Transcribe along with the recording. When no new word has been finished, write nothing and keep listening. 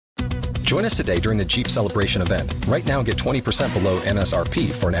Join us today during the Jeep Celebration event. Right now, get 20% below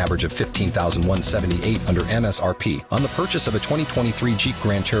MSRP for an average of $15,178 under MSRP on the purchase of a 2023 Jeep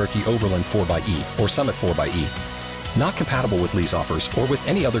Grand Cherokee Overland 4xE or Summit 4xE. Not compatible with lease offers or with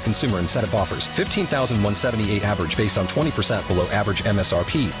any other consumer incentive offers. $15,178 average based on 20% below average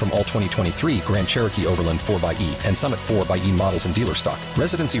MSRP from all 2023 Grand Cherokee Overland 4xE and Summit 4xE models in dealer stock.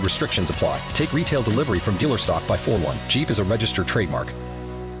 Residency restrictions apply. Take retail delivery from dealer stock by 4/1. Jeep is a registered trademark.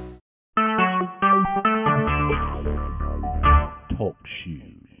 Talk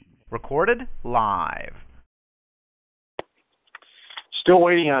shoes. Recorded live. Still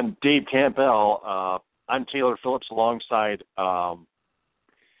waiting on Dave Campbell. I'm Taylor Phillips alongside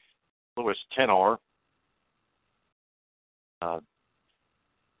Louis Tenor.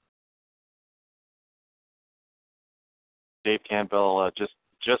 Dave Campbell just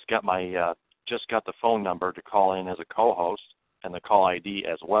got the phone number to call in as a co-host and the call ID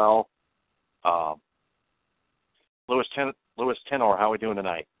as well. Louis Tenor, how are we doing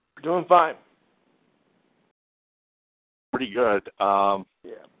tonight? Doing fine. Pretty good. Yeah.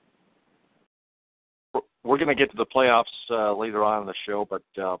 We're going to get to the playoffs later on in the show, but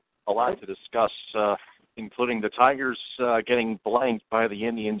a lot to discuss, including the Tigers getting blanked by the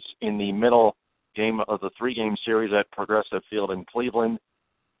Indians in the middle game of the three-game series at Progressive Field in Cleveland.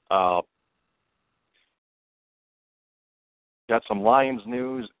 Got some Lions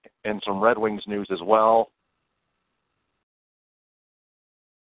news and some Red Wings news as well.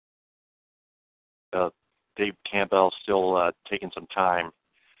 Dave Campbell still taking some time.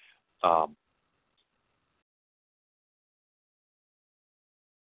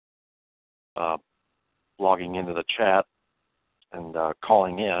 Logging into the chat and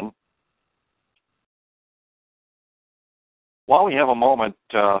calling in. While we have a moment,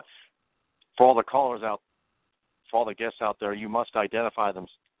 for all the callers out, for all the guests out there, you must identify them.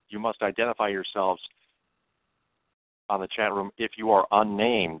 You must identify yourselves on the chat room if you are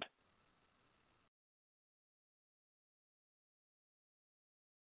unnamed.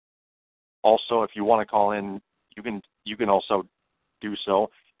 Also, if you want to call in, you can also do so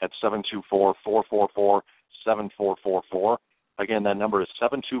at 724-444-7444. Again, that number is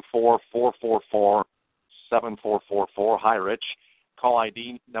 724-444-7444. Hi, Rich. Call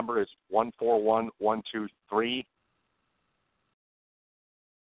ID number is 141123.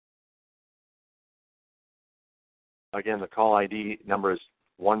 Again, the call ID number is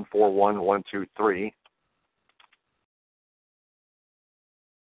 141123.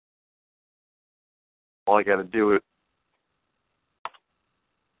 All I got to do is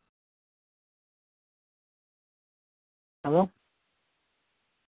Hello?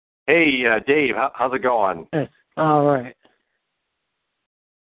 Hey, Dave, how's it going? Yes. All right.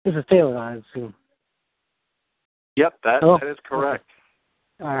 This is Taylor, I assume. Yep, that is correct.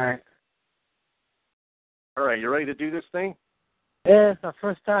 Okay. All right. All right, you ready to do this thing? Yeah, it's our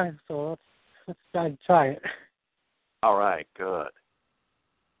first time, so let's try it. All right, good.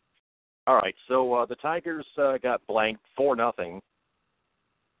 All right, so the Tigers got blanked 4-0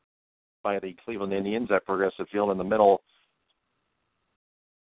 by the Cleveland Indians at Progressive Field in the middle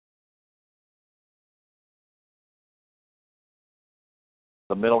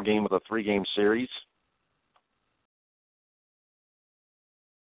game of the three-game series.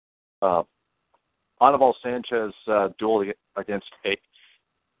 Anibal Sanchez duel against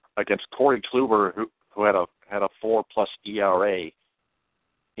Corey Kluber, who had a 4+ ERA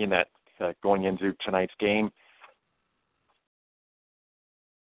in that going into tonight's game.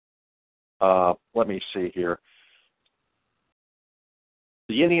 Let me see here.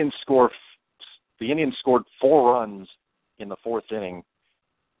 The Indians scored 4 runs in the fourth inning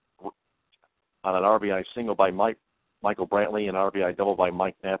on an RBI single by Michael Brantley, an RBI double by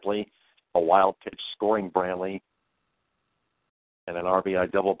Mike Napoli, a wild pitch scoring Brantley, and an RBI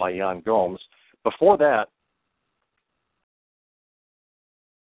double by Yan Gomes. Before that,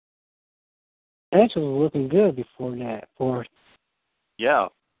 Actually, was looking good before that.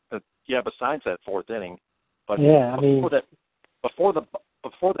 besides that fourth inning, but before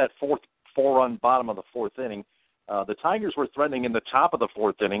that 4-run bottom of the fourth inning, the Tigers were threatening in the top of the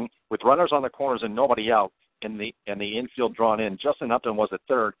fourth inning with runners on the corners and nobody out, and the infield drawn in. Justin Upton was at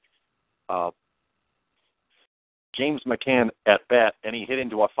third. James McCann at bat, and he hit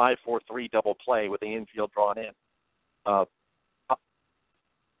into a 5-4-3 double play with the infield drawn in.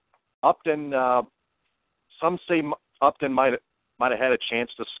 Upton, some say Upton might have had a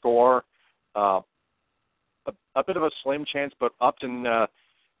chance to score. A bit of a slim chance, but Upton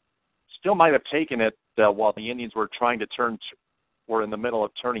still might have taken it while the Indians were trying to were in the middle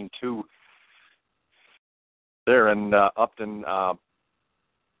of turning 2 there, and Upton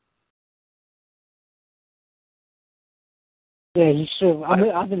Yeah, you should. I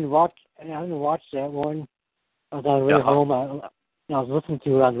haven't watched that one. I was on the way home. I was listening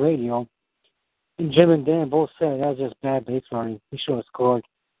to it on the radio. And Jim and Dan both said that was just bad base running. He should have scored.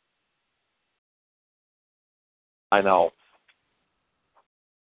 I know.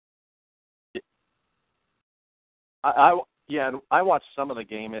 I watched some of the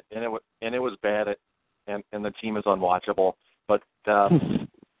game, and it was bad, and the team is unwatchable. But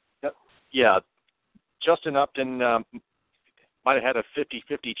yeah, Justin Upton might have had a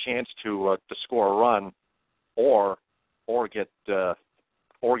 50-50 chance to score a run, or get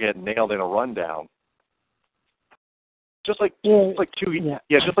nailed in a rundown. Just like 2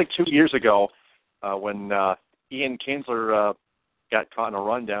 years ago, when Ian Kinsler got caught in a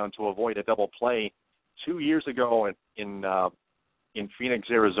rundown to avoid a double play 2 years ago in Phoenix,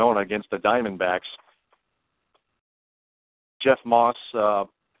 Arizona, against the Diamondbacks. Jeff Moss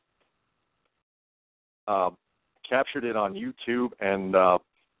captured it on YouTube and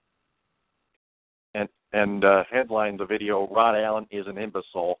headlined the video, "Rod Allen is an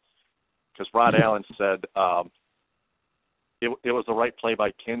imbecile," because Rod Allen said it was the right play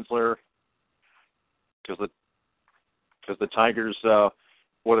by Kinsler, because the Tigers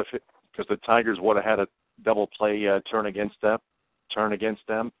would have had a double play turn against them,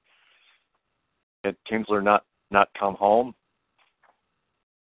 had Kinsler not come home.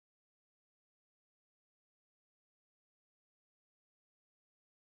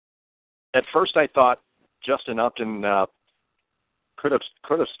 At first, I thought Justin Upton could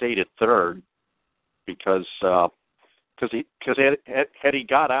have stayed at third, because had he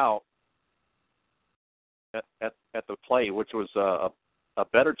got out at the play, which was a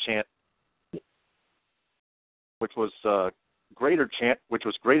better chance, which were greater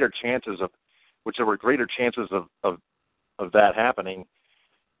chances of that happening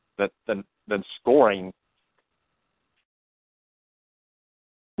than scoring.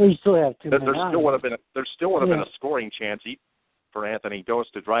 Well, you still have 2 There men still would have been Yeah. a scoring chance for Anthony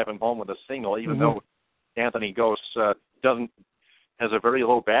Ghost to drive him home with a single, even though Anthony Ghost has a very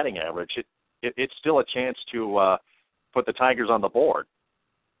low batting average. It's still a chance to put the Tigers on the board.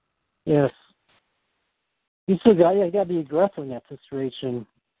 Yes. You still got to be aggressive in that situation.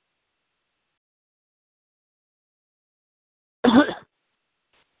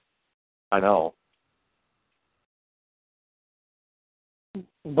 I know.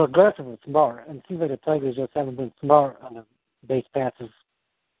 But aggressive and smart. And it seems like the Tigers just haven't been smart on the base passes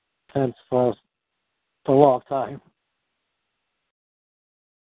since for a long time.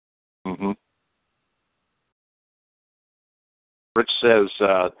 Mm-hmm. Rich says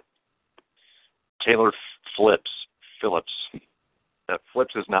Taylor Phillips.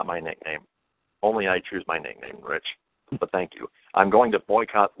 Flips is not my nickname. Only I choose my nickname, Rich. But thank you. I'm going to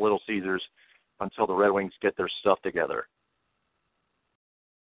boycott Little Caesars until the Red Wings get their stuff together.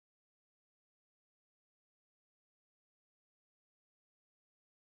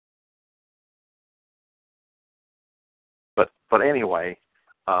 But anyway,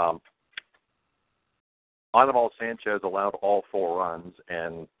 Anibal Sanchez allowed all 4 runs,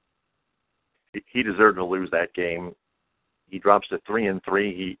 and he deserved to lose that game. He drops to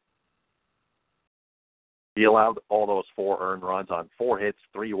 3-3. He allowed all those 4 earned runs on 4 hits,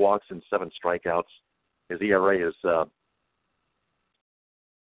 3 walks, and 7 strikeouts. His ERA is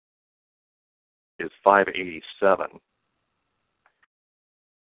 5.87.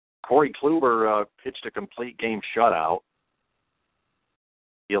 Corey Kluber pitched a complete game shutout.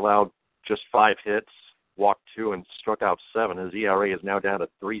 He allowed just 5 hits, walked 2, and struck out 7. His ERA is now down to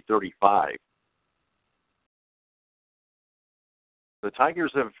 3.35. The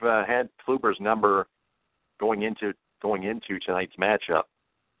Tigers have had Kluber's number going into tonight's matchup.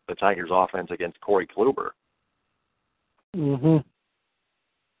 The Tigers' offense against Corey Kluber. Mm-hmm.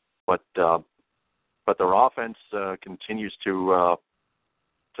 But their offense continues to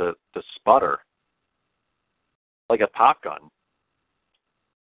sputter like a pop gun.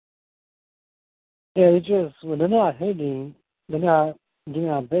 Yeah, when they're not hitting, they're not getting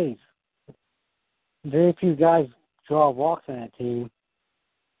on base. Very few guys draw walks on that team.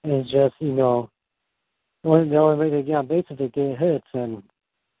 And it's just, the only way they get on base is they get hits, and it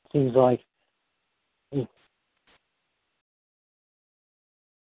seems like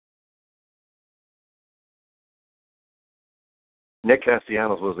Nick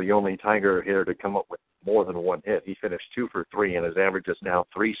Castellanos was the only Tiger hitter to come up with more than 1 hit. He finished 2 for 3, and his average is now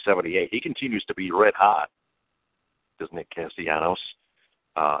 3.78. He continues to be red hot, does Nick Castellanos.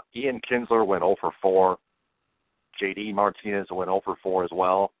 Ian Kinsler went 0 for 4. J.D. Martinez went 0 for 4 as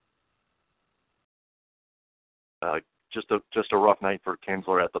well. Just a rough night for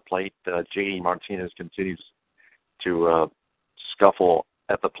Kinsler at the plate. J.D. Martinez continues to scuffle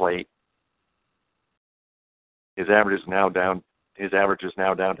at the plate. His average is now down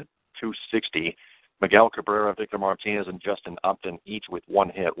to 260. Miguel Cabrera, Victor Martinez, and Justin Upton each with one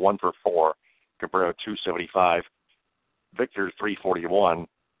hit, 1 for 4. Cabrera 275. Victor 341.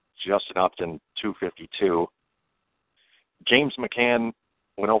 Justin Upton 252. James McCann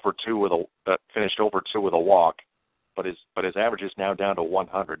finished over 2 with a walk, but his average is now down to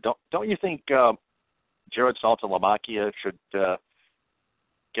 100. Don't you think Jared Saltalamacchia should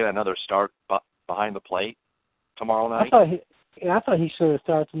get another start behind the plate tomorrow night? I thought he should have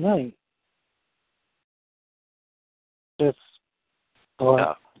started tonight. I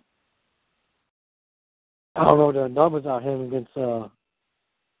don't know the numbers on him against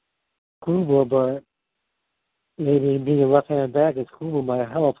Kluber, but maybe being a left-hand back against Kluber might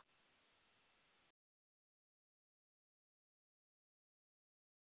help.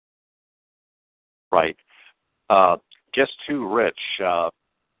 Right. Guess too, Rich.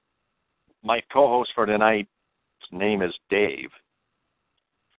 My co-host for tonight's name is Dave,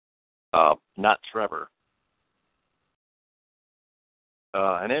 not Trevor.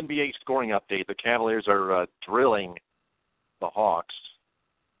 An NBA scoring update. The Cavaliers are drilling the Hawks.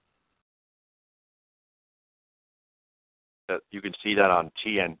 You can see that on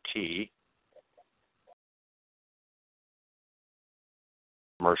TNT.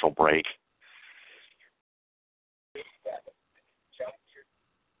 Commercial break.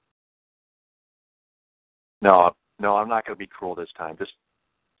 No, I'm not going to be cruel this time.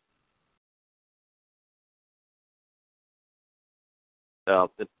 I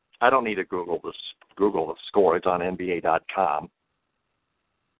don't need to Google the score. It's on NBA.com.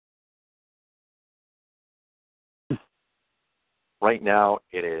 Right now,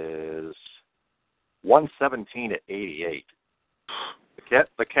 it is 117-88.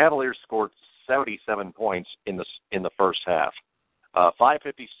 The Cavaliers scored 77 points in the first half.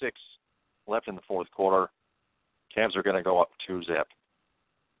 5:56 left in the fourth quarter. Cavs are going to go up 2-zip.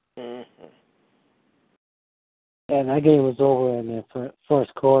 Mm-hmm. And that game was over in the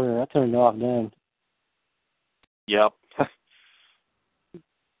first quarter. I turned it off then. Yep.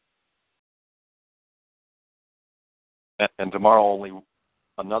 And tomorrow only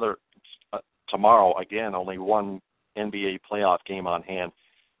one NBA playoff game on hand.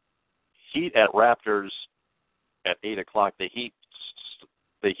 Heat at Raptors at 8:00.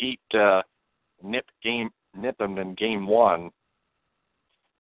 The Heat nipped them in Game 1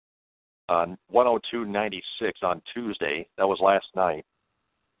 on 102-96 on Tuesday. That was last night.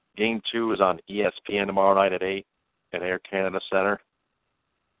 Game 2 is on ESPN tomorrow night at 8 at Air Canada Center.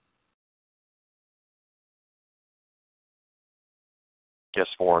 Guess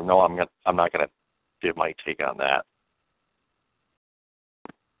 4. No, I'm not going to give my take on that.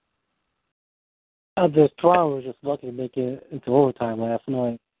 Toronto was just lucky to make it into overtime last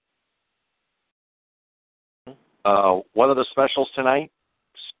night. What are the specials tonight?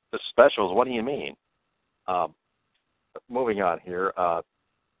 The specials? What do you mean? Moving on here.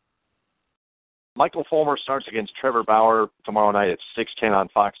 Michael Fulmer starts against Trevor Bauer tomorrow night at 6:10 on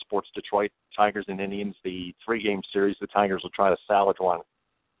Fox Sports. Detroit Tigers and Indians, the 3-game series. The Tigers will try to salvage one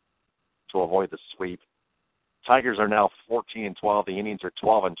to avoid the sweep. Tigers are now 14-12. The Indians are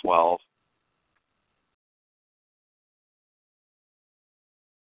 12-12.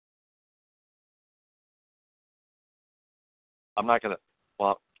 I'm not gonna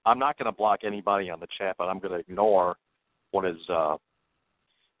block anybody on the chat, but I'm gonna ignore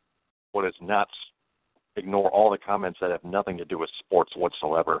ignore all the comments that have nothing to do with sports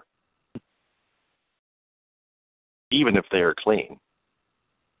whatsoever, even if they are clean.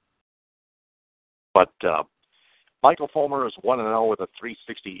 But Michael Fulmer is 1-0 with a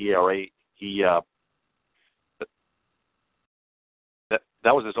 3.60 ERA.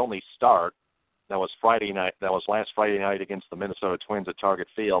 That was his only start. That was Friday night. That was last Friday night against the Minnesota Twins at Target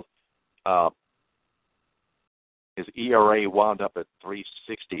Field. His ERA wound up at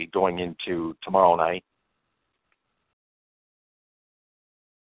 3.60 going into tomorrow night.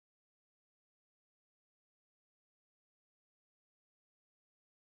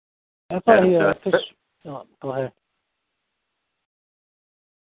 I thought go ahead.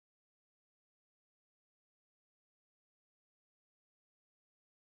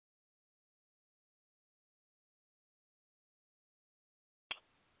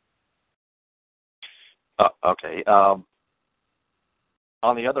 Okay. On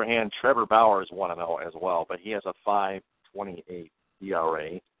the other hand, Trevor Bauer is 1-0 as well, but he has a 5.28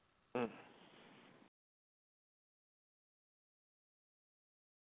 ERA.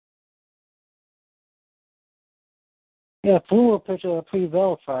 Yeah, Fulmer pitched pretty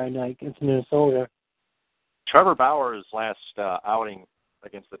well Friday night against Minnesota. Trevor Bauer's last outing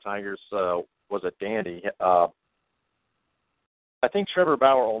against the Tigers was a dandy. I think Trevor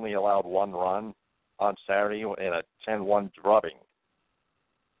Bauer only allowed one run on Saturday in a 10-1 drubbing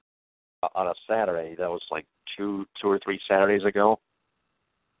on a Saturday. That was like two or three Saturdays ago.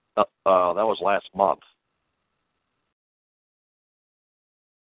 That was last month.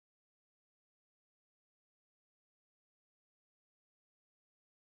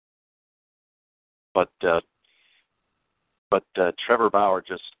 But Trevor Bauer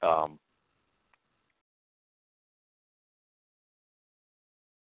just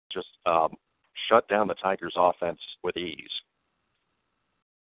shut down the Tigers' offense with ease.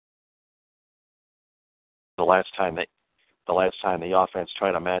 The last time the offense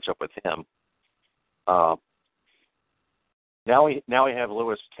tried to match up with him. Now we have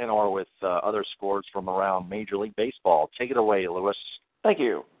Louis Tenor with other scores from around Major League Baseball. Take it away, Louis. Thank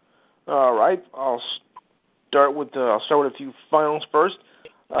you. All right, I'll start with a few finals first.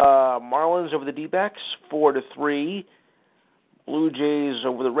 Marlins over the D-backs 4-3. Blue Jays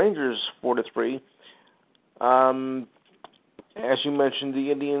over the Rangers 4-3. As you mentioned,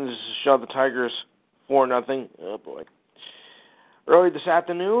 the Indians shot the Tigers 4-0. Oh boy. Early this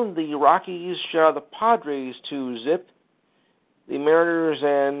afternoon, the Rockies shot the Padres 2-0. The Mariners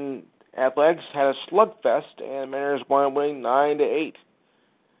and Athletics had a slugfest, and the Mariners wound up winning 9-8.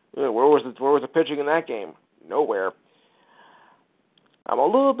 Where was the pitching in that game? Nowhere. I'm a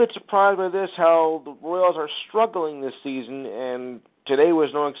little bit surprised by this, how the Royals are struggling this season, and today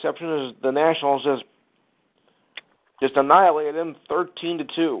was no exception, as the Nationals just annihilated them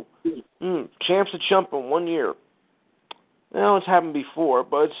 13-2. Champs to chump in 1 year. Well, it's happened before,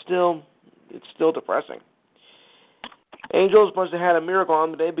 but it's still depressing. Angels must have had a miracle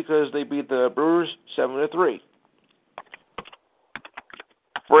on today because they beat the Brewers 7-3.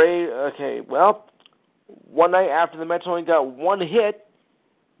 Well, one night after the Mets only got one hit,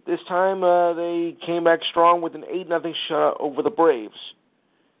 this time they came back strong with an 8-0 shot over the Braves.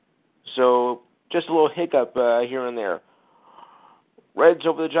 So just a little hiccup here and there. Reds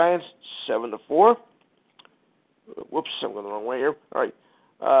over the Giants 7-4. Whoops, I'm going the wrong way here. All right.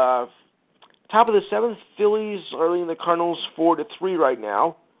 Top of the seventh, Phillies are leading the Cardinals 4-3 right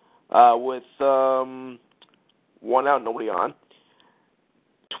now, with one out, nobody on.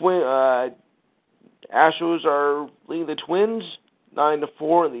 Astros are leading the Twins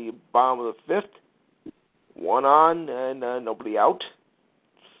 9-4 in the bottom of the fifth. One on and nobody out.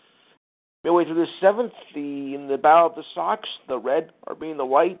 Midway through the seventh, in the battle of the Sox, the Red are beating the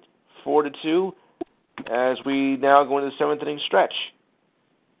White 4-2 as we now go into the seventh inning stretch.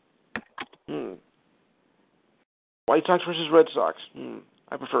 White Sox versus Red Sox.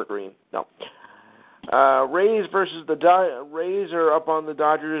 I prefer green. No. Rays versus the Rays are up on the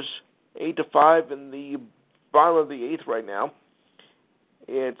Dodgers 8-5 in the bottom of the eighth right now.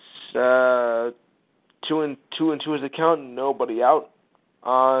 It's 2-2 is the count. Nobody out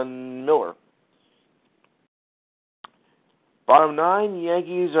on Miller. Bottom nine,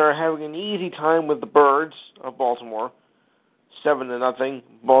 Yankees are having an easy time with the Birds of Baltimore. 7-0.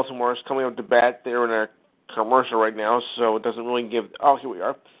 Baltimore is coming up to bat. They're in a commercial right now, so it doesn't really give. Oh, here we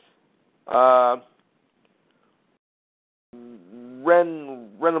are.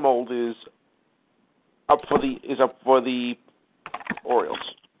 Renamold is up for the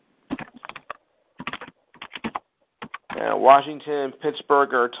Orioles. Washington and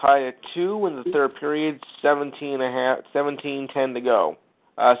Pittsburgh are tied at 2 in the third period. 17:10 to go.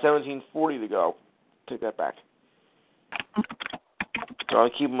 17:40 to go. Take that back. So I'll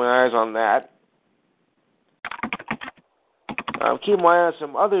keep my eyes on that. I'm keeping my eye on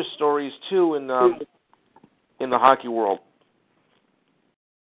some other stories too in the hockey world.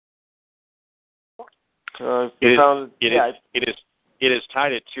 It is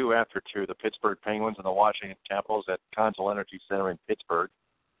tied at 2 after 2. The Pittsburgh Penguins and the Washington Capitals at Consol Energy Center in Pittsburgh.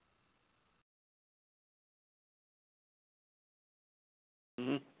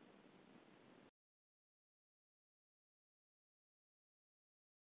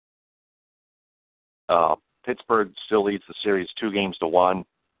 Pittsburgh still leads the series 2-1.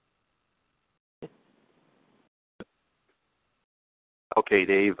 Okay,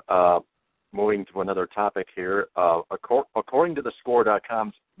 Dave. Moving to another topic here. According to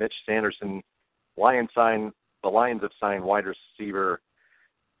thescore.com's Mitch Sanderson, the Lions have signed wide receiver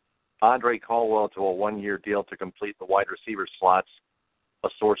Andre Caldwell to a 1-year deal to complete the wide receiver slots. A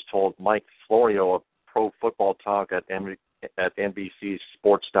source told Mike Florio of Pro Football Talk at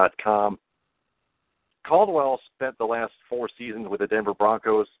NBCSports.com. Caldwell spent the last 4 seasons with the Denver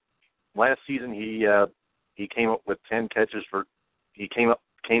Broncos. Last season, he came up with 10 catches for. He came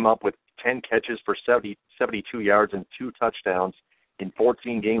up with 10 catches for 72 yards and 2 touchdowns in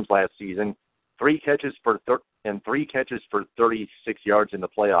 14 games last season, 3 catches for 36 yards in the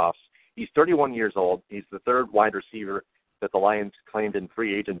playoffs. He's 31 years old. He's the third wide receiver that the Lions claimed in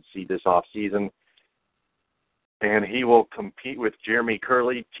free agency this offseason. And he will compete with Jeremy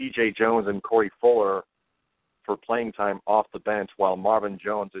Curley, T.J. Jones, and Corey Fuller for playing time off the bench, while Marvin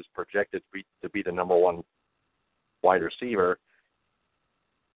Jones is projected to be the number 1 wide receiver.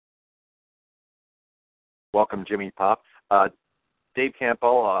 Welcome, Jimmy Pop. Dave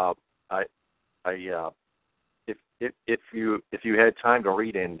Campbell, if you had time to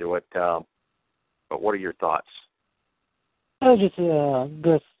read into it, but what are your thoughts? I just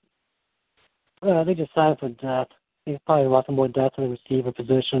they just signed for depth. They probably want some more depth in the receiver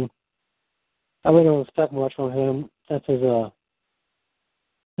position. I really don't expect much from him since his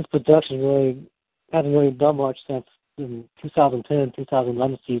production really hasn't really done much since the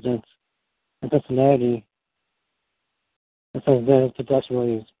 2010-2011 seasons in Cincinnati. And since then, his production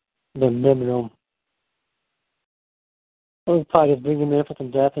really has been minimum. I would probably just bring him in for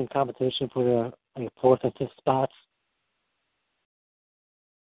some depth and competition for the 4th and 5th spots.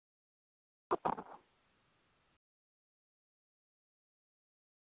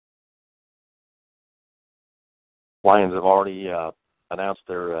 Lions have already announced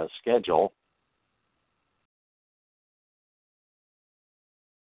their schedule.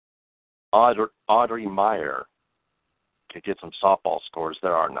 Audrey Meyer could get some softball scores.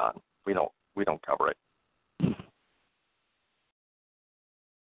 There are none. We don't cover it.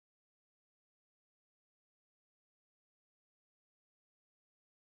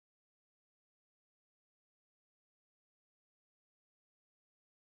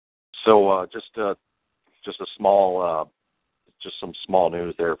 So just some small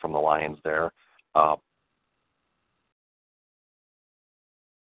news there from the Lions there.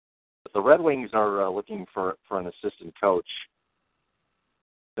 The Red Wings are looking for an assistant coach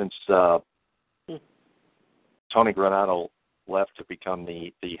since Tony Granato left to become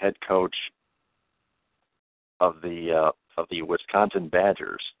the head coach of the Wisconsin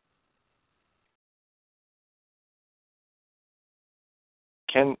Badgers.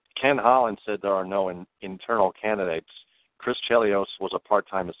 Ken Holland said there are no internal candidates. Chris Chelios was a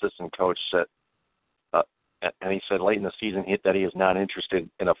part-time assistant coach, and he said late in the season that he is not interested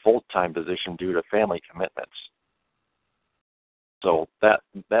in a full-time position due to family commitments. So that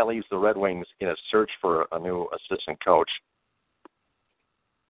leaves the Red Wings in a search for a new assistant coach.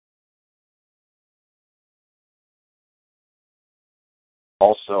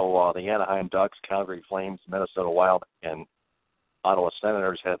 Also, the Anaheim Ducks, Calgary Flames, Minnesota Wild, and Ottawa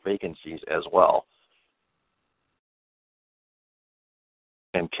Senators have vacancies as well.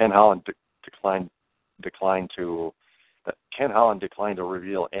 And Ken Holland declined to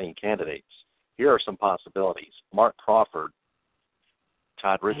reveal any candidates. Here are some possibilities: Mark Crawford,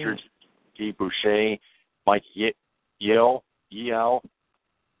 Todd Richards, Guy Boucher, Mike Yeo,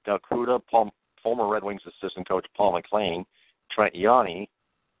 Del Cruda, former Red Wings assistant coach Paul McLean, Trent Yawney,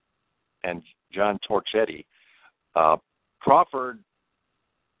 and John Torchetti. Crawford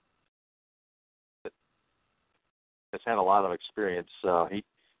has had a lot of experience.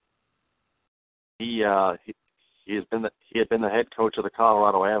 He had been the head coach of the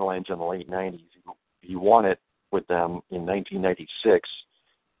Colorado Avalanche in the late 90s. He won it with them in 1996.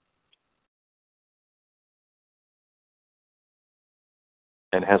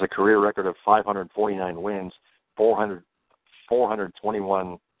 And has a career record of 549 wins,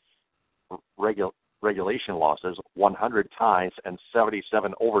 421 regulation losses, 100 ties, and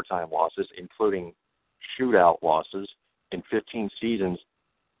 77 overtime losses, including shootout losses in 15 seasons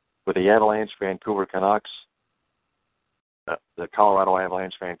with the Avalanche, Vancouver Canucks, the Colorado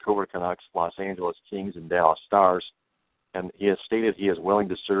Avalanche, Vancouver Canucks, Los Angeles Kings, and Dallas Stars. And he has stated he is willing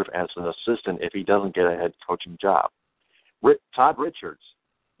to serve as an assistant if he doesn't get a head coaching job. Todd Richards,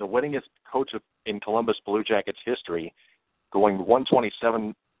 the winningest coach in Columbus Blue Jackets history, going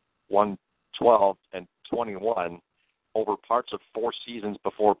 127, 112, and 21 over parts of 4 seasons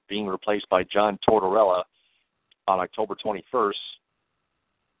before being replaced by John Tortorella on October 21st,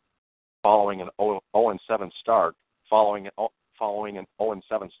 following an 0-7 start. Following an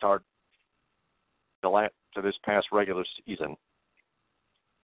 0-7 start to this past regular season.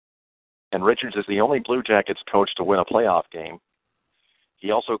 And Richards is the only Blue Jackets coach to win a playoff game.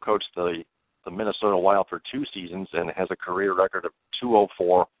 He also coached the Minnesota Wild for 2 seasons and has a career record of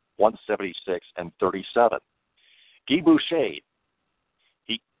 204, 176, and 37. Guy Boucher,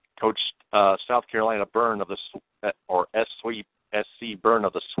 he coached South Carolina Bern of the SC Bern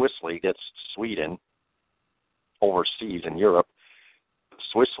of the Swiss League. That's Sweden, overseas in Europe.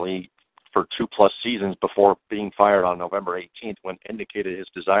 Swiss League for 2+ seasons before being fired on November 18th when indicated his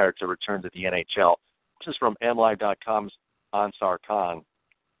desire to return to the NHL. This is from MLive.com's Ansar Khan.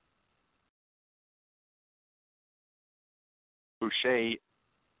 Boucher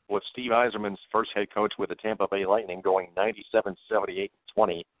was Steve Yzerman's first head coach with the Tampa Bay Lightning, going 97, 78,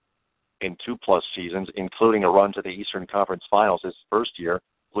 20 in 2+ seasons, including a run to the Eastern Conference Finals his first year,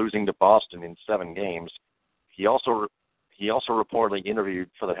 losing to Boston in 7 games. He also reportedly interviewed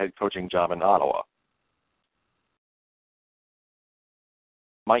for the head coaching job in Ottawa.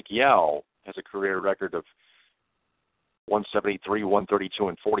 Mike Yeo has a career record of 173, 132,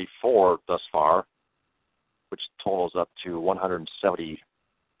 and 44 thus far, which totals up to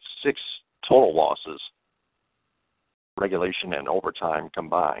 176 total losses, regulation and overtime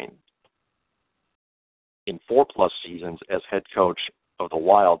combined, in 4+ seasons as head coach of the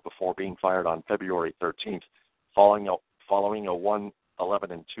Wild before being fired on February 13th, following a 1-11-2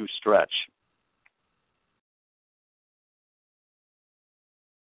 stretch.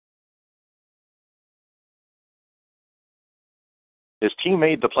 His team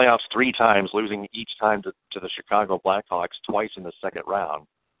made the playoffs 3 times, losing each time to the Chicago Blackhawks twice in the second round.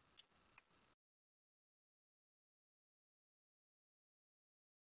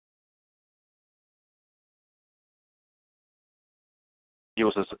 He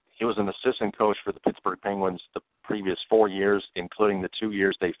was an assistant coach for the Pittsburgh Penguins the previous 4 years, including the 2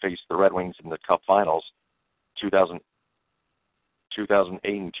 years they faced the Red Wings in the Cup Finals,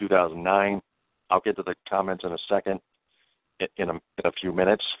 2008 and 2009. I'll get to the comments in a second, in a few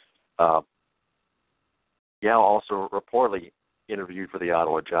minutes. Yao also reportedly interviewed for the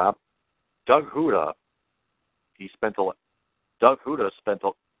Ottawa job. Doug Huda spent the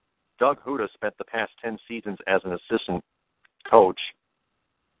past 10 seasons as an assistant coach.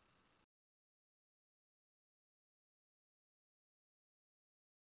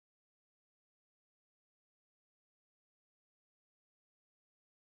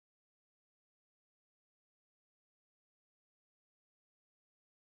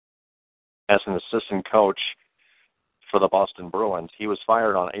 As an assistant coach for the Boston Bruins. He was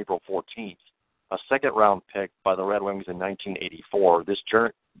fired on April 14th. A second-round pick by the Red Wings in 1984. This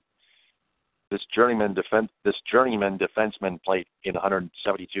journeyman defenseman played in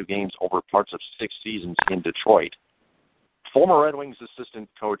 172 games over parts of 6 seasons in Detroit. Former Red Wings assistant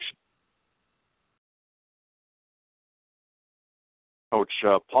coach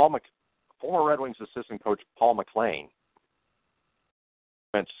Paul McLean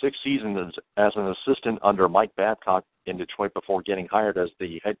spent 6 seasons as an assistant under Mike Babcock in Detroit before getting hired as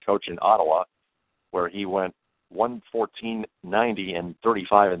the head coach in Ottawa, where he went 114, 90, and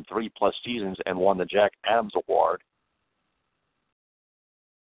 35 in 3+ seasons and won the Jack Adams Award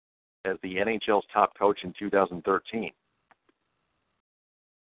as the NHL's top coach in 2013.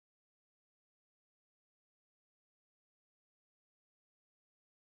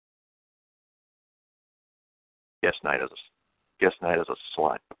 Guest night is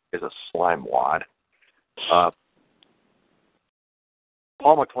a slime wad.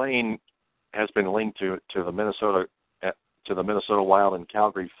 Paul McLean has been linked to the Minnesota Wild and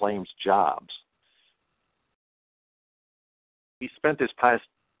Calgary Flames jobs. He spent this past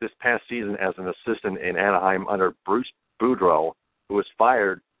season as an assistant in Anaheim under Bruce Boudreau, who was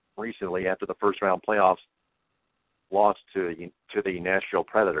fired recently after the first-round playoffs loss to the Nashville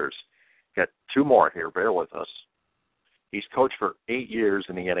Predators. Got 2 more here. Bear with us. He's coached for 8 years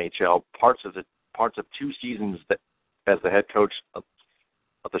in the NHL, parts of 2 seasons as the head coach of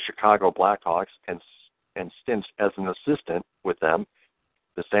the Chicago Blackhawks, and stints as an assistant with them,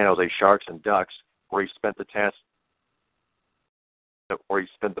 the San Jose Sharks and Ducks, where he spent the past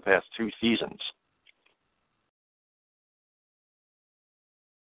 2 seasons.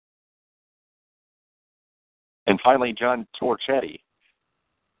 And finally, John Torchetti,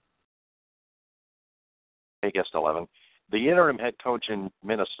 guest 11. The interim head coach in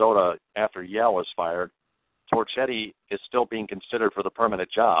Minnesota after Yale was fired, Torchetti is still being considered for the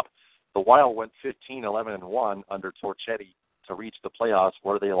permanent job. The Wild went 15-11-1 under Torchetti to reach the playoffs,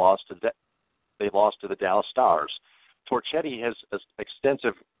 where they lost to the Dallas Stars. Torchetti has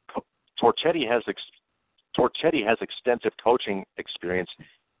extensive coaching experience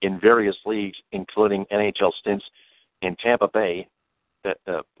in various leagues, including NHL stints in Tampa Bay,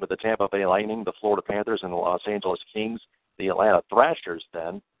 with the Tampa Bay Lightning, the Florida Panthers, and the Los Angeles Kings, the Atlanta Thrashers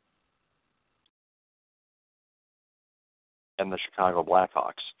then, and the Chicago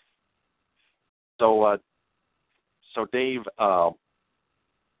Blackhawks. So Dave,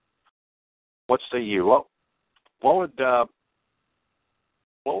 what say you? Who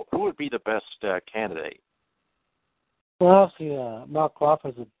would be the best candidate Well, obviously, Mark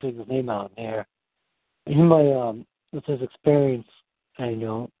Crawford's the biggest name out there. And he might, with his experience, I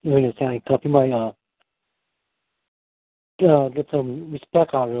know, in the Stanley Cup, he might get some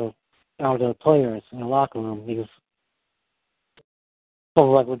respect out of the players in the locker room because, so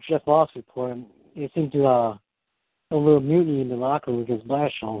like with Jeff Moss reported, it seemed to a little mutiny in the locker room against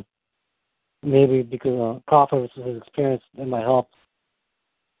Blashill. Maybe because Crawford with his experience, it might help,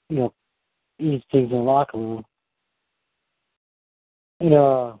 ease things in the locker room.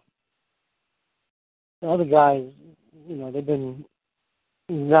 The other guys, they've been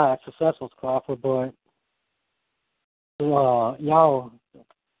not as successful as Crawford, but Yao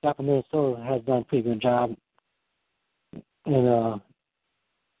back in Minnesota has done a pretty good job. And I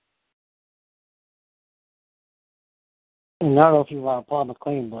don't know if you want Paul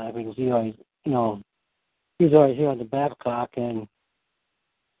McLean back because he always, he's already here on the Babcock, and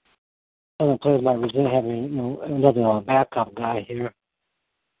other players might resent having, another Babcock guy here.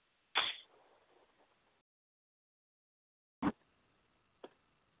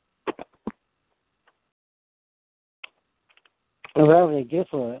 And whatever they get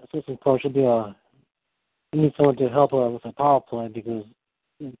for an assistant coach should be you need someone to help with the power play because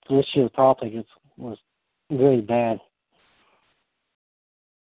this year's power play was very bad.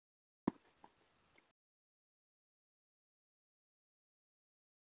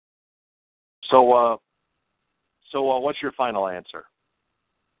 So what's your final answer?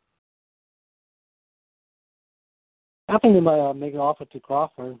 I think they might make an offer to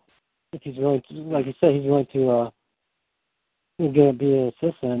Crawford if he's willing to, like you said, he's willing to be an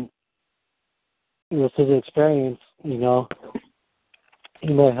assistant with his experience. He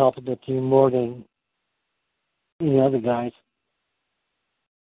might help the team more than any other guys.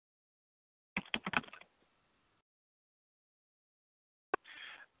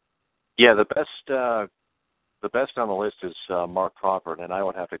 Yeah, the best on the list is Mark Crawford, and I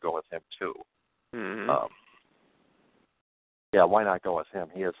would have to go with him too. Mm-hmm. Yeah, why not go with him?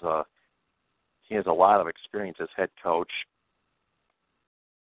 He has a lot of experience as head coach.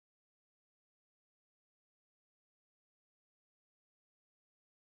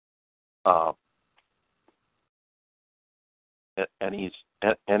 And he's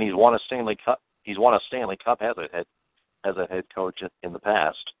won a Stanley Cup. He's won a Stanley Cup as a head coach in the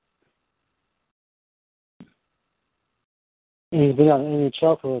past. And he's been on the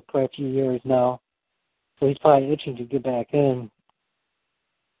NHL for quite a few years now, so he's probably itching to get back in.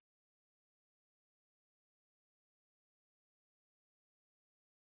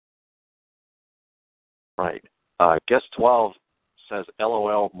 Right. Guest 12 says,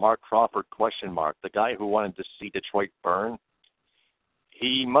 LOL, Mark Crawford, ? The guy who wanted to see Detroit burn,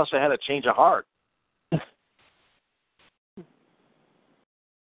 he must have had a change of heart.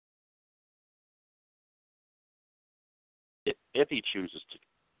 if he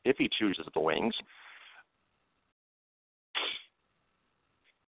chooses the Wings.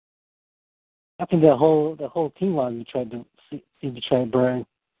 I think the whole team wanted to try to see Detroit burn.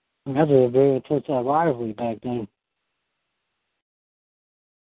 And that was a very intense rivalry back then.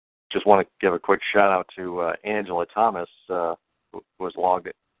 Just want to give a quick shout out to Angela Thomas, who was logged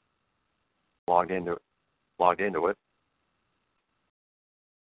into it.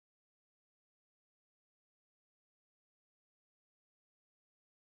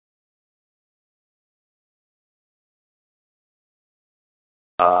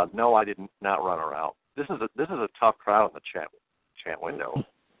 No, I did not run her out. This is a tough crowd in the chat window.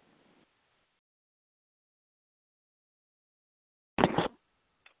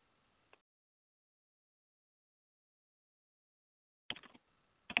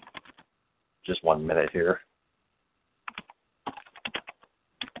 Just 1 minute here.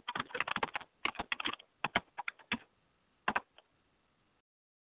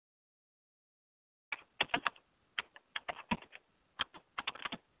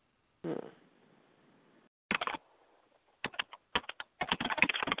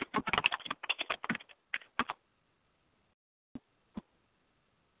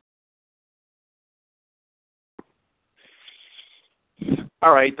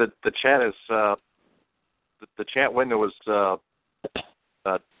 All right, the chat is the chat window is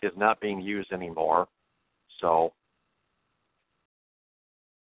not being used anymore. So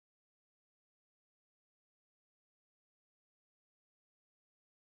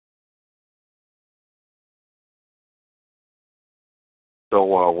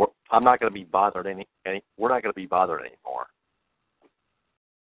I'm not going to be bothered we're not going to be bothered anymore.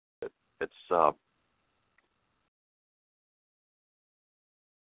 It's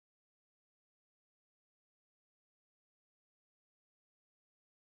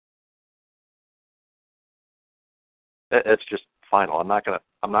It's just final. I'm not gonna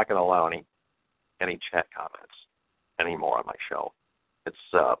allow any chat comments anymore on my show. It's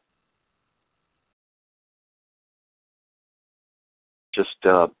just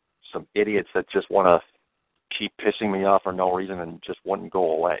some idiots that just want to keep pissing me off for no reason and just wouldn't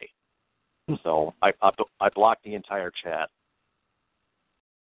go away. So I blocked the entire chat.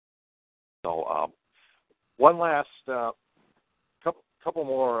 So one last couple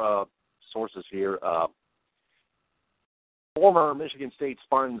more sources here. Former Michigan State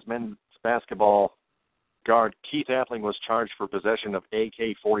Spartans men's basketball guard Keith Appling was charged for possession of an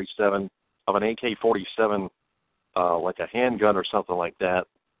AK-47, like a handgun or something like that.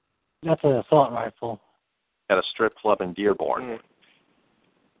 That's an assault rifle. At a strip club in Dearborn.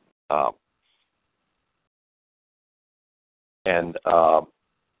 And the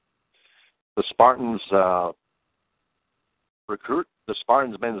Spartans the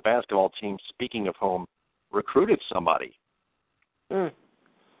Spartans men's basketball team, speaking of whom, recruited somebody.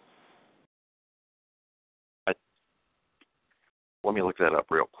 Let me look that up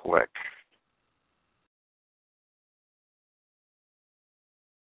real quick.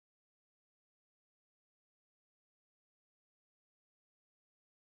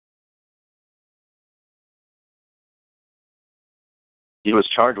 He was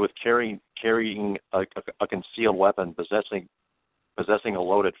charged with carrying a concealed weapon, possessing a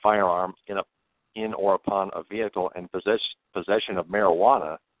loaded firearm in or upon a vehicle, and possession of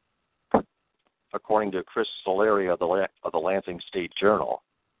marijuana, according to Chris Solari of the Lansing State Journal.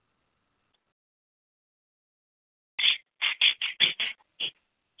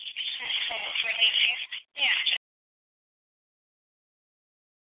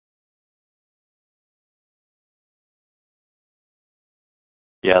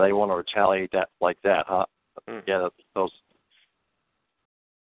 Yeah, they want to retaliate like that, huh? Yeah, those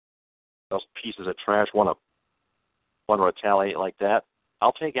pieces of trash want to retaliate like that.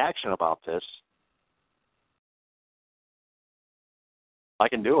 I'll take action about this. I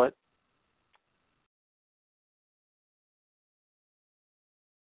can do it.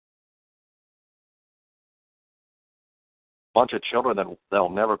 Bunch of children that'll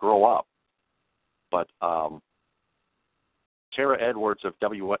never grow up. But Tara Edwards of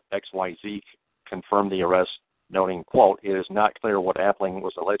WXYZ confirmed the arrest, noting, quote, "It is not clear what Appling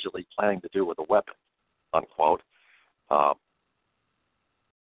was allegedly planning to do with the weapon," unquote.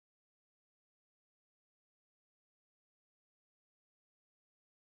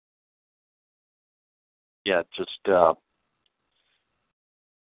 Yeah, just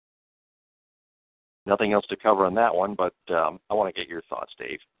nothing else to cover on that one, but I want to get your thoughts,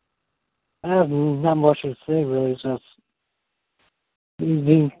 Dave. I have not much to say, really. It's just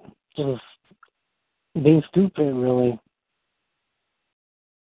being stupid, really.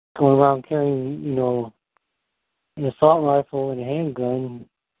 Going around carrying, an assault rifle and a handgun.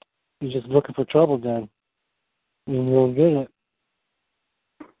 You're just looking for trouble then. And you won't get it.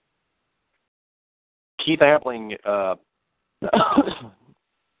 Keith Appling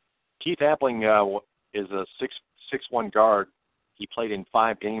is a 6'1" guard. He played in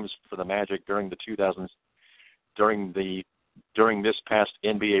 5 games for the Magic during the 2000s, during this past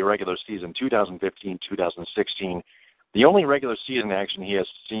NBA regular season, 2015-2016. The only regular season action he has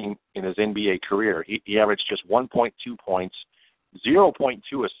seen in his NBA career, he averaged just 1.2 points,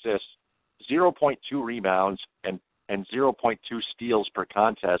 0.2 assists, 0.2 rebounds, and 0.2 steals per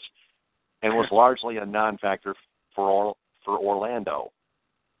contest, and was largely a non-factor for Orlando.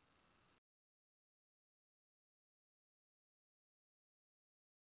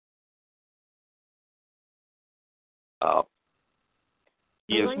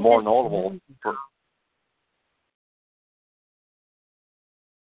 He is more notable for.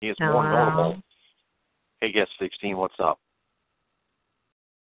 He is more notable. Hey, guess 16, what's up?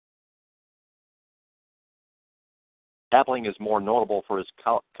 Appling is more notable for his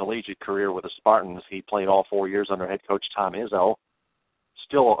collegiate career with the Spartans. He played all 4 years under head coach Tom Izzo,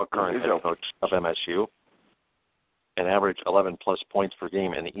 still a current head coach of MSU, and averaged 11-plus points per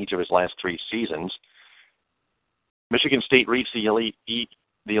game in each of his last 3 seasons. Michigan State reached the Elite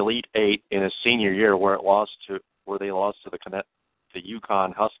Eight in his senior year, where they lost to the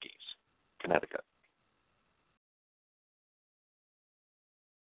UConn Huskies, Connecticut.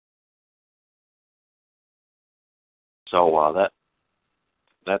 So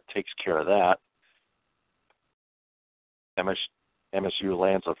that takes care of that. MSU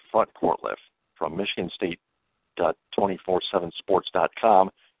lands a front court lift from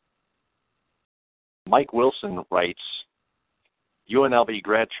MichiganState.247sports.com. Mike Wilson writes, UNLV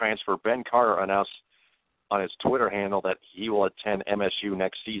grad transfer Ben Carter announced on his Twitter handle that he will attend MSU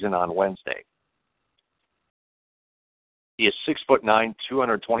next season on Wednesday. He is 6'9",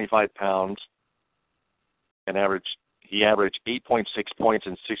 225 pounds, and he averaged 8.6 points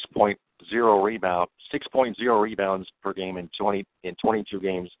and 6.0 rebounds per game in 22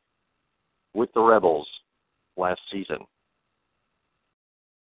 games with the Rebels last season.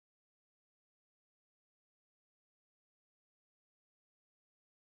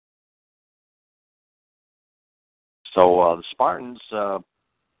 So the Spartans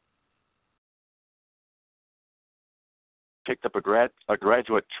picked up a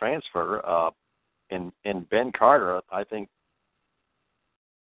graduate transfer in Ben Carter. I think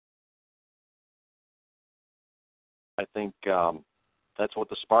that's what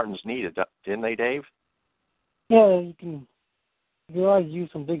the Spartans needed, didn't they, Dave? Yeah, you always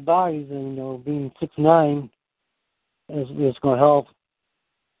use some big bodies, and being 6'9" is going to help,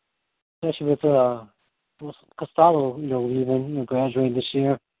 especially with Costello, leaving, graduating this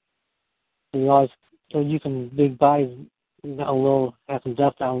year. So you always use some big bodies down low, have some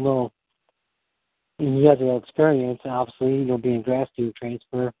depth down low. And you have the experience, obviously, being grad student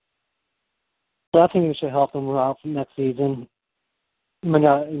transfer. So I think it should help him out next season. He might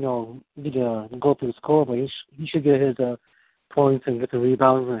not, get to go through the score, but he should get his points and get the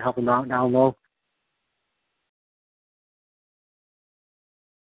rebounds and help him out down low.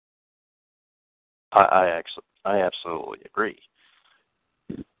 I absolutely agree.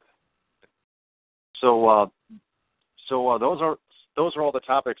 So those are all the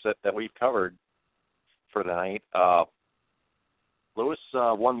topics that we've covered for tonight. Lewis,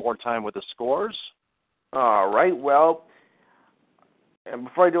 one more time with the scores. All right. Well, and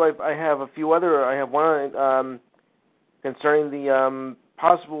before I do, I have a few other. I have one concerning the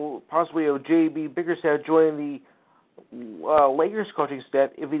possibly of J.B. Bickerstaff joining the Lakers coaching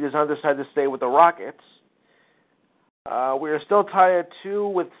staff if he does not decide to stay with the Rockets. We are still tied at 2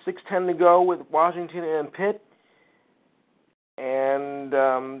 with 6:10 to go with Washington and Pitt. And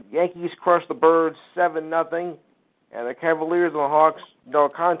Yankees crushed the Birds 7-0. And the Cavaliers and the Hawks, no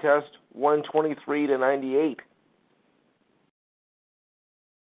contest, 123-98.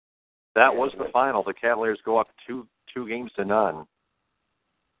 That was the final. The Cavaliers go up two games to none.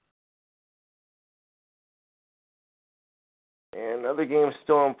 And other games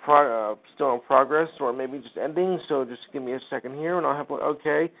still in progress, or maybe just ending. So just give me a second here, and I'll have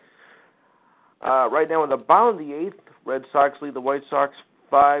okay. Right now, in the bottom of the 8th, Red Sox lead the White Sox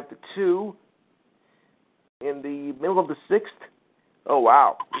 5-2. In the middle of the 6th, oh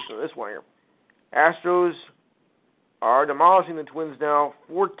wow, listen to this one here. Astros are demolishing the Twins now,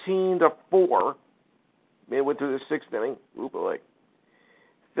 14-4. Midway through the 6th inning.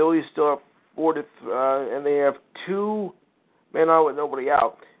 Phillies still up 4-3, and they have 2 men out with nobody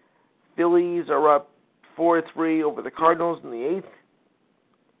out. Phillies are up 4-3 over the Cardinals in the 8th.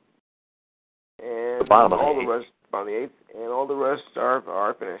 And bottom of the rest on the 8th, and all the rest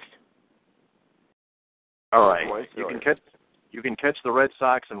are finished. All right. You can catch the Red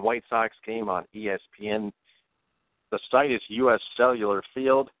Sox and White Sox game on ESPN. The site is U.S. Cellular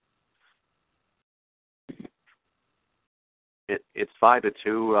Field. It's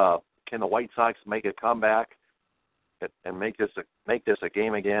 5-2. Can the White Sox make a comeback and make this a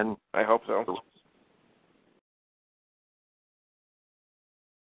game again? I hope so.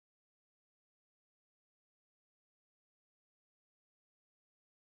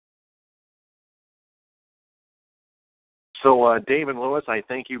 So, Dave and Lewis, I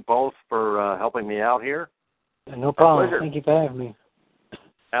thank you both for helping me out here. No problem. Thank you for having me.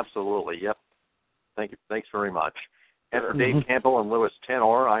 Absolutely. Yep. Thank you. Thanks very much. And for Dave Campbell and Lewis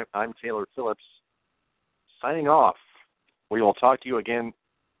Tenor, I'm Taylor Phillips signing off. We will talk to you again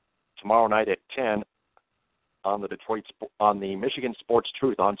tomorrow night at 10 on the Michigan Sports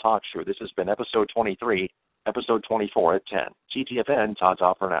Truth on Talk Show. This has been episode 23, episode 24 at 10. GTFN,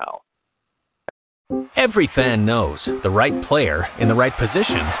 ta-ta for now. Every fan knows the right player in the right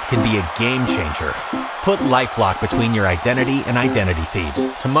position can be a game changer. Put LifeLock between your identity and identity thieves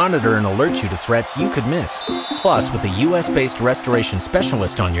to monitor and alert you to threats you could miss. Plus, with a U.S.-based restoration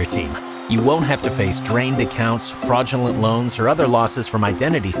specialist on your team, you won't have to face drained accounts, fraudulent loans, or other losses from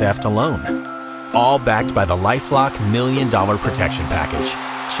identity theft alone. All backed by the LifeLock $1 Million Protection Package.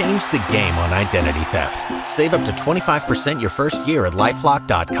 Change the game on identity theft. Save up to 25% your first year at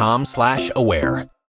LifeLock.com/aware.